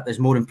homecoming trip is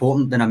more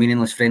important than a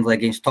meaningless friendly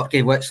against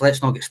Turkey, which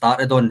let's not get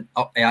started on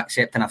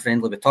accepting a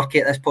friendly with Turkey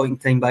at this point in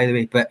time, by the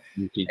way. But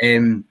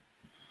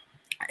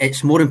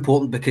it's more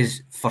important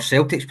because for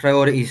Celtic's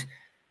priorities,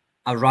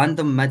 a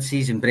random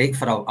mid-season break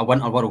for a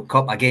Winter World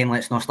Cup, again,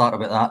 let's not start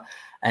about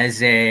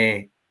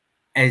that,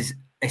 is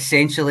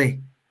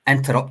essentially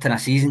interrupting a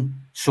season.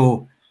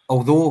 So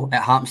although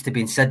it happens to be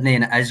in Sydney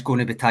and it is going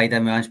to be tied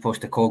in with Ange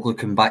Postecoglou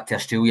coming back to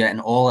Australia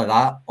and all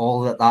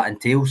that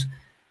entails,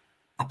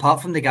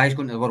 apart from the guys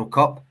going to the World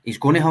Cup, he's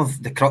going to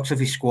have the crux of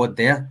his squad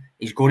there.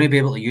 He's going to be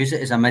able to use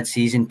it as a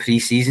mid-season,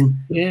 pre-season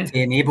to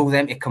enable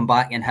them to come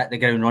back and hit the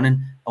ground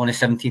running on the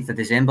 17th of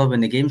December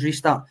when the games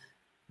restart.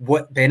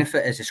 What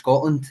benefit is the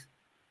Scotland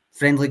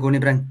friendly going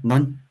to bring?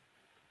 None.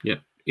 Yeah.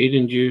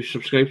 Aidan, do you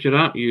subscribe to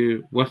that?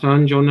 You with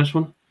Ange on this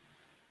one?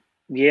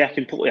 Yeah, I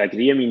completely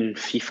agree. I mean,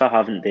 FIFA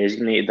haven't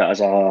designated that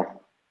as a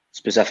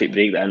specific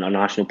break that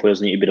international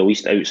players need to be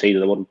released outside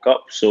of the World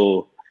Cup.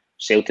 So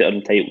Celtic are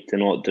entitled to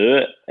not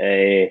do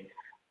it.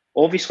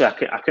 Obviously,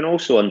 I can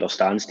also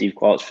understand Steve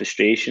Clarke's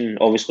frustration.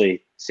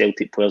 Obviously,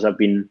 Celtic players have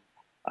been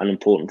an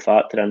important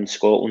factor in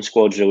Scotland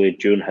squads really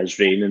during his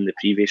reign and the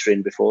previous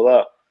reign before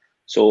that.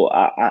 So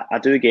I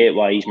do get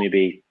why he's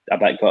maybe a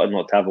bit gutted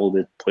not to have all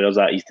the players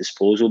at his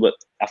disposal. But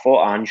I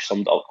thought Ange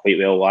summed it up quite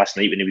well last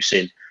night when he was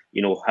saying,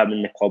 you know, him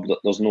and the club,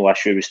 there's no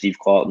issue with Steve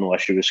Clarke, no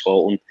issue with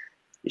Scotland.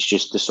 It's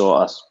just the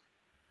sort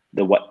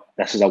of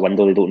this is a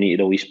window they don't need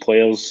to release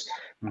players.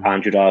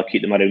 Andrew rather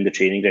keep them around the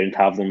training ground,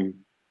 have them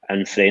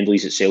in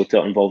friendlies at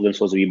Celtic involved in,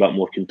 so there's a wee bit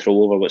more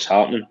control over what's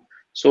happening.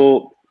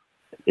 So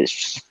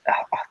it's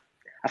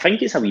I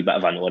think it's a wee bit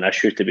of a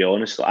non-issue, to be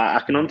honest.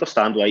 I can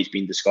understand why it's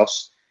been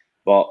discussed,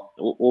 but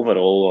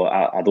overall,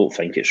 I don't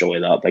think it's really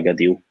that big a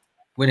deal.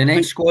 When the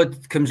next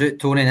squad comes out,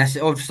 Tony, this,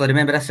 obviously,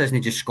 remember, this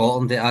isn't just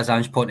Scotland. As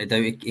Ange pointed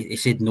out, he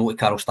said no to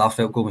Carl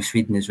Starfelt going with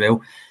Sweden as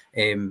well.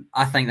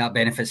 I think that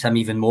benefits him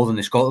even more than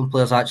the Scotland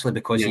players, actually,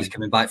 because he's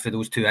coming back for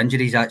those two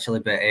injuries, actually.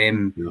 But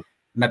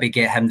maybe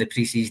get him the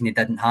pre-season he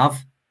didn't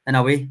have, in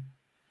a way.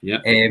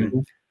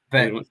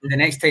 But the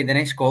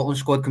next Scotland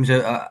squad comes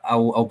out,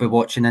 I'll be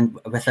watching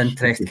with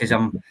interest, because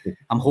I'm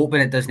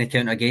hoping it doesn't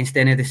count against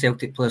any of the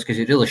Celtic players, because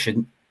it really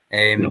shouldn't.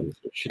 And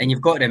you've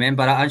got to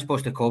remember, Ange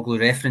Postecoglou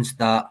referenced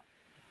that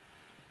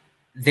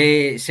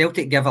the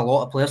Celtic give a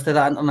lot of players to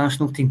that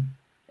international team.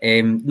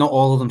 Not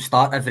all of them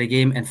start every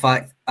game. In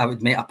fact, I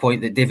would make a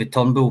point that David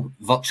Turnbull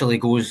virtually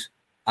goes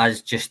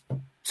as just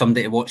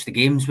somebody to watch the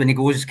games when he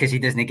goes, because he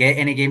doesn't get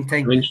any game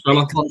time. He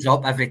turns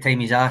up every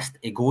time he's asked.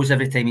 He goes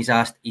every time he's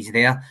asked. He's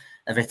there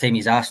every time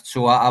he's asked.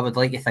 So I would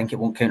like to think it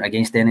won't count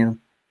against any of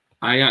them.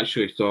 I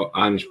actually thought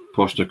Ange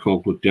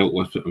Postecoglou dealt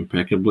with it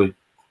impeccably.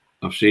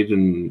 I've said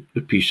in the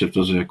piece, if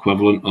there's an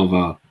equivalent of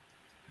a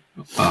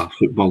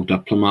football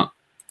diplomat,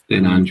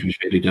 then Ange was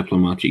very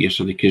diplomatic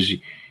yesterday, because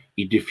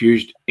he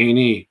diffused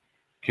any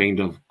kind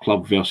of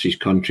club versus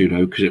country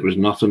row, because it was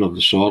nothing of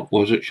the sort,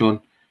 was it, Sean?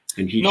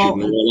 And he should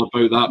know all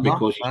about that,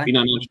 because he's been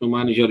a national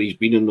manager, he's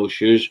been in those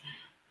shoes,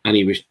 and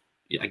he was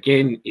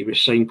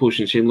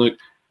signposting saying, look,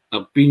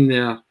 I've been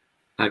there,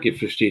 I get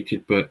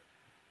frustrated, but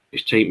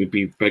it's time to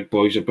be big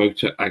boys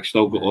about it. I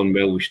still got on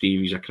well with Steve,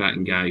 he's a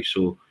cracking guy,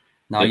 so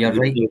no, you're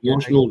right. There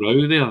was no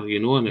row there, you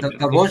know. And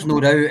there was no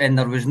row, and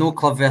there was no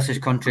club versus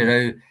country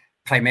row,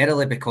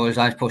 primarily because,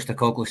 as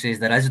Postecoglou says,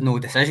 there is no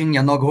decision,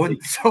 you're not going.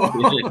 So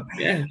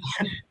yeah.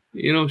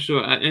 You know,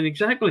 so and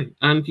exactly,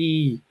 and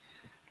he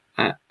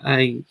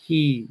acted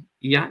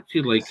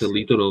like the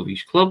leader of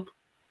his club,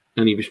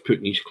 and he was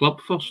putting his club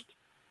first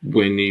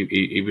when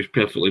he was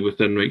perfectly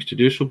within rights to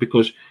do so.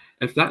 Because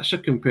if that's a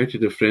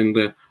competitive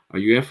friendly, a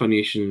UEFA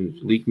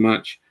Nations League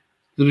match,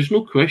 there is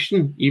no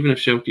question, even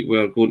if Celtic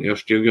were going to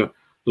Australia,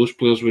 those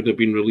players would have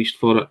been released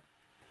for it.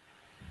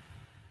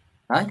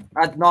 I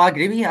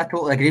agree with you. I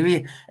totally agree with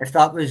you. If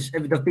that was,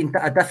 it would have been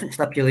a different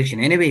stipulation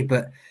anyway.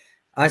 But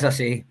as I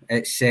say,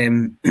 it's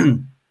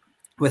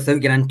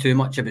without getting too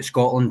much about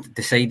Scotland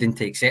deciding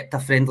to accept a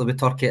friendly with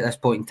Turkey at this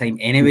point in time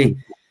anyway,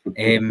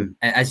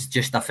 it is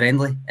just a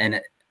friendly, and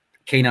it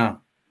kind of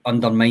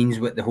undermines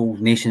what the whole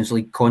Nations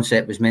League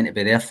concept was meant to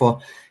be there for,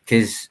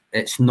 because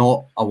it's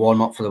not a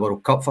warm-up for the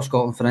World Cup for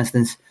Scotland, for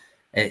instance.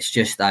 It's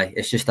just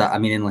a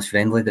meaningless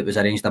friendly that was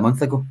arranged a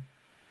month ago.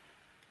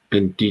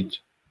 Indeed.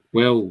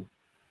 Well,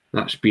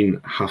 that's been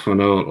half an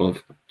hour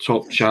of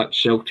top chat.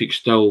 Celtic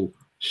still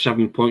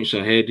 7 points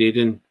ahead,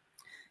 Aidan.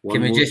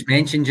 Can we just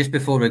mention, just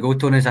before we go,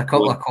 Tony, there's a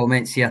couple of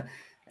comments here.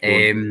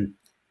 Can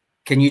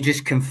you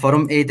just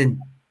confirm, Aidan,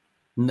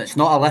 it's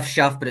not a lift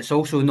shaft, but it's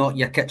also not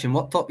your kitchen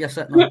worktop you're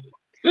sitting on?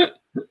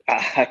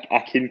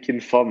 I can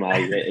confirm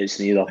it's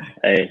neither.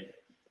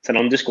 It's an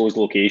undisclosed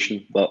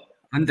location, but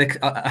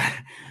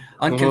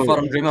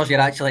unconfirmed rumours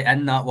you're actually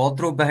in that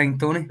wardrobe behind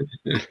Tony.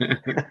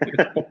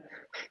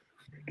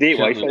 Great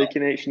Wi-Fi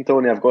connection,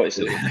 Tony, I've got to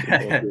say.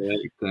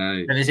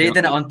 Has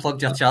Aidan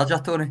unplugged your charger,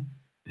 Tony?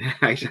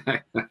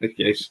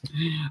 Yes.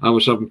 I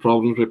was having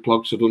problems with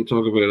plugs, so don't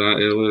talk about that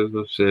earlier.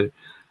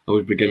 I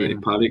was beginning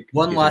to panic.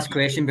 One last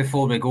question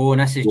before we go,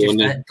 and this is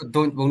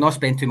we'll not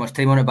spend too much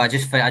time on it, but I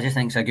just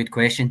think it's a good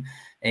question.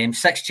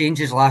 6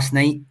 changes last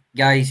night,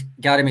 guys.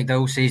 Gary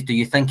McDowell says, do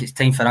you think it's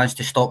time for us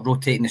to stop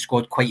rotating the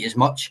squad quite as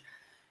much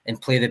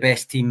and play the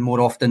best team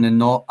more often than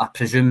not? I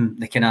presume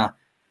the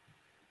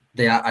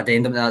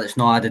addendum that it's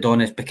not added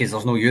on is because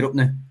there's no Europe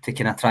now to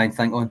kind of try and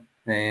think on.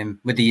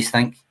 What do you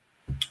think?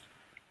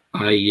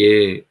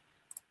 I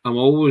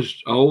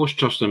always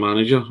trust the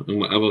manager and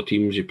whatever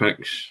teams he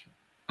picks.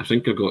 I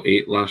think I got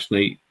 8 last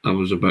night. I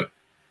was a bit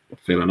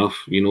fair enough,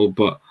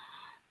 but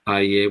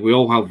we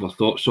all have our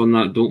thoughts on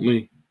that, don't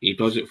we? He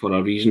does it for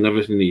a reason.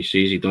 Everything he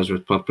says he does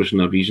with purpose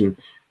and a reason,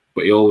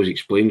 but he always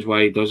explains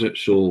why he does it.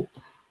 So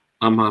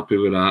I'm happy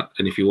with that.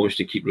 And if he wants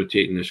to keep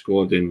rotating the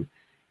squad, then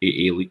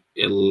he'll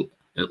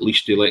at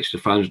least he lets the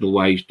fans know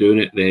why he's doing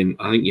it, then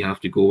I think you have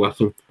to go with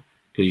him,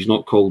 because he's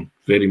not called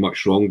very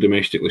much wrong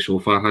domestically so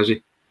far, has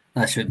he?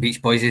 That's what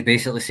Beach Boys is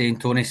basically saying,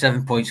 Tony.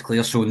 7 points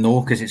clear, so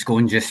no, because it's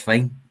going just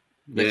fine.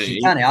 Which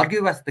you can't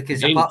argue with,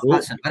 because apart from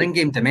that's a winning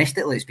game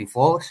domestically, it's been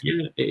flawless.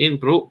 Yeah, it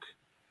ain't broke.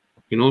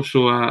 So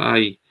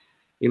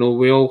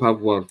we all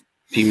have our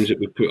teams that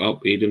we put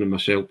up. Aidan and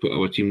myself put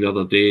our team the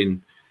other day,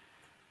 and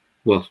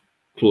we're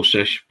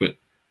close-ish, but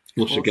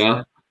no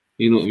cigar.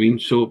 You know what I mean?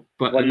 So,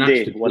 but one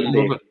day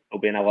it'll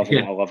be an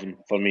 11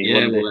 for me.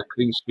 Yeah, well, a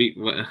clean sweep.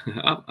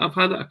 I've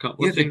had it a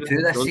couple of times. You've been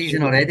through this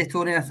season already,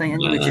 Tony, I think,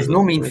 which is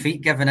no mean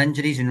feat given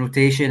injuries and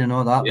rotation and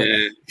all that. But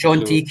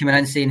Sean T coming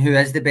in saying who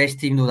is the best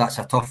team, though, that's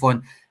a tough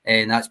one,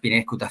 and that's been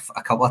echoed a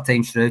couple of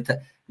times throughout it.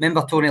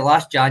 Remember, Tony,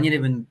 last January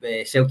when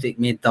Celtic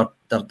made their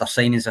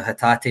signings of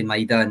Hatate,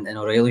 Maida and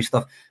O'Reilly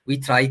stuff,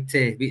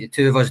 the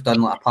two of us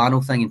done like a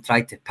panel thing and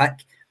tried to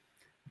pick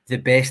the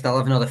best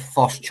 11 or the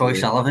first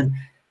choice 11.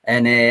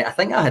 And I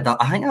think I had that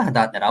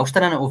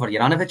Ralston in it over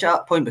Juranovic at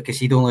that point, because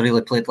he'd only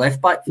really played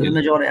left back for the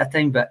majority of the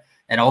time,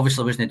 and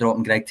obviously wasn't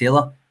dropping Greg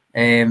Taylor.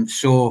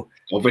 So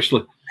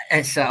obviously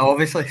it's a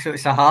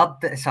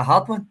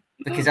hard one,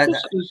 because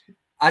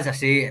as I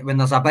say, when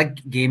there's a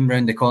big game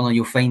round the corner,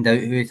 you'll find out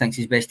who thinks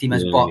his best team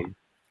is. But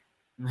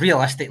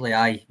realistically,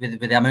 with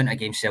the amount of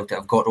games Celtic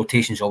have got,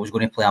 rotation's always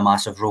going to play a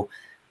massive role.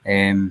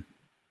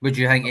 Would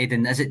you think,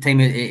 Aidan, is it time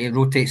it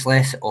rotates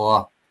less,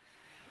 or?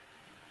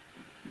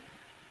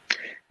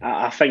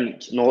 I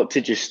think, not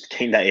to just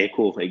kind of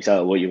echo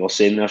exactly what you were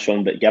saying there,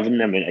 Sean, but given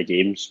the amount of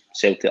games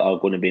Celtic are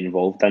going to be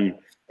involved in,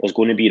 there's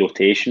going to be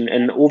rotation.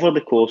 And over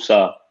the course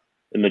of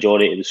the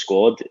majority of the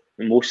squad,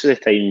 most of the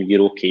time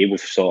you're okay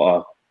with sort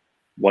of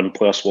one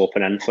player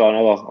swapping in for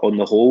another. On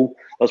the whole,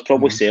 there's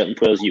probably certain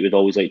players you would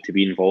always like to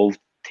be involved,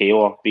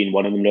 Taylor being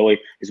one of them, really.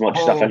 As much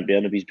as I think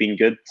Bernaby's been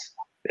good.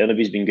 I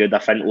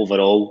think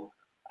overall,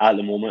 at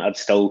the moment, I'd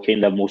still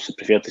kind of mostly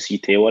prefer to see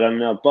Taylor in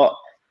there. But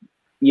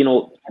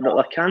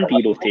there can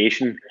be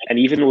rotation, and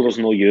even though there's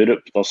no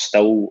Europe, there's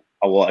still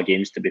a lot of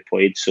games to be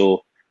played.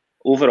 So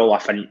overall, I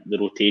think the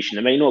rotation,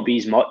 it might not be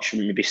as much,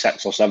 maybe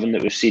 6 or 7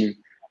 that we've seen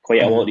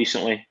quite a lot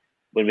recently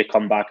when we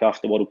come back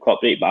after the World Cup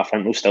break, but I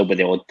think there'll still be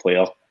the odd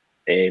player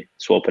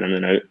swapping in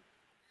and out.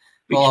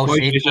 Well, I'll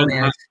say,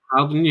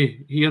 haven't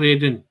you here,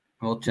 Aidan?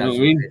 Well, you know what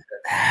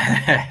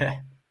I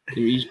mean?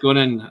 He's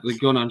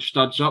gone on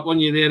studs up on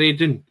you there,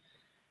 Aidan.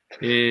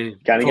 I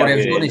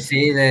was going to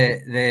say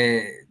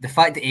the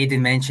fact that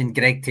Aidan mentioned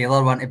Greg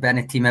Taylor wanted to be in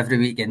the team every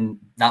week, and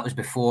that was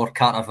before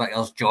Carter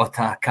Vickers,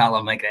 Jota,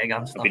 Callum McGregor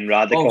and stuff. Been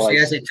radicalised.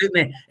 Yes, it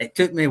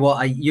took me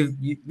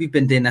we've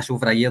been doing this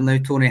over a year now,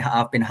 Tony.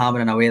 I've been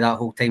hammering away that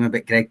whole time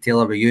about Greg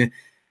Taylor with you.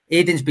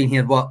 Aidan's been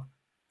here 4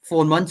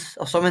 months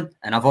or something,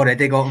 and I've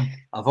already got him.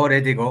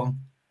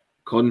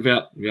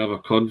 Convert, we have a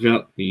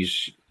convert.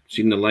 He's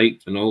seen the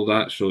light and all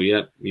that. So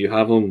yeah, you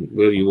have him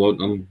where you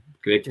want him.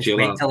 Greg Just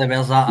Taylor. Wait till he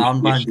wears that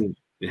armband.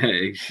 Yeah,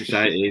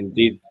 exactly.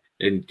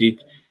 Indeed.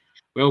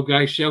 Well,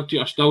 guys, Celtic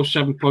are still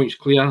 7 points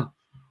clear.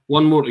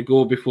 1 more to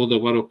go before the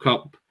World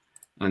Cup,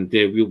 and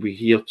we'll be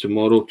here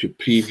tomorrow to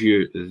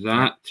preview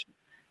that.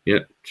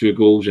 Yep, 2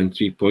 goals and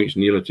 3 points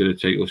nearer to the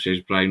title, says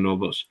Brian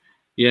Roberts.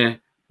 Yeah,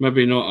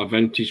 maybe not a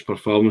vintage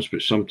performance,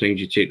 but sometimes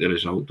you take the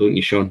result, don't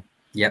you, Sean?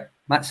 Yep,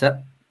 that's it.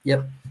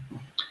 Yep.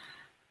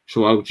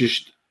 So I'll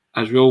just,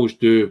 as we always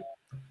do,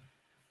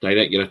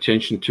 direct your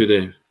attention to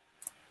the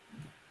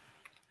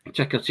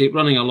ticker tape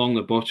running along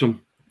the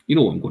bottom. You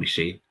know what I'm going to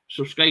say.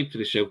 Subscribe to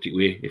the Celtic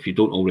Way if you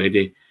don't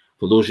already.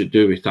 For those that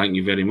do, we thank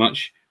you very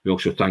much. We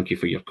also thank you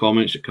for your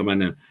comments that come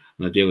in on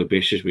a daily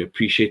basis. We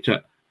appreciate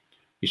it.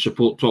 You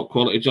support top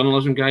quality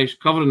journalism, guys.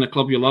 Covering the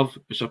club you love.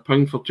 It's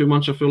 £1 for 2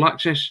 months of full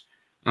access.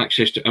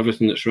 Access to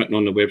everything that's written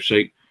on the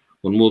website.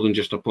 We're more than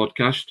just a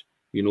podcast.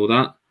 You know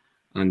that.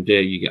 And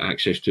you get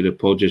access to the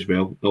pods as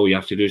well. All you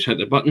have to do is hit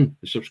the button,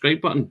 the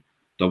subscribe button.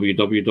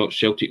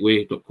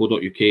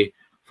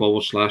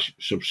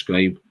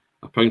 www.celticway.co.uk/subscribe.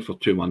 £1 for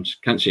 2 months.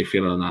 Can't say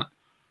fairer than that.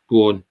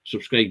 Go on,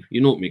 subscribe.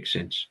 You know it makes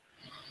sense.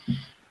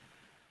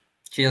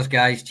 Cheers,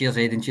 guys. Cheers,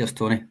 Aidan. Cheers,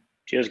 Tony.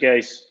 Cheers,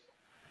 guys.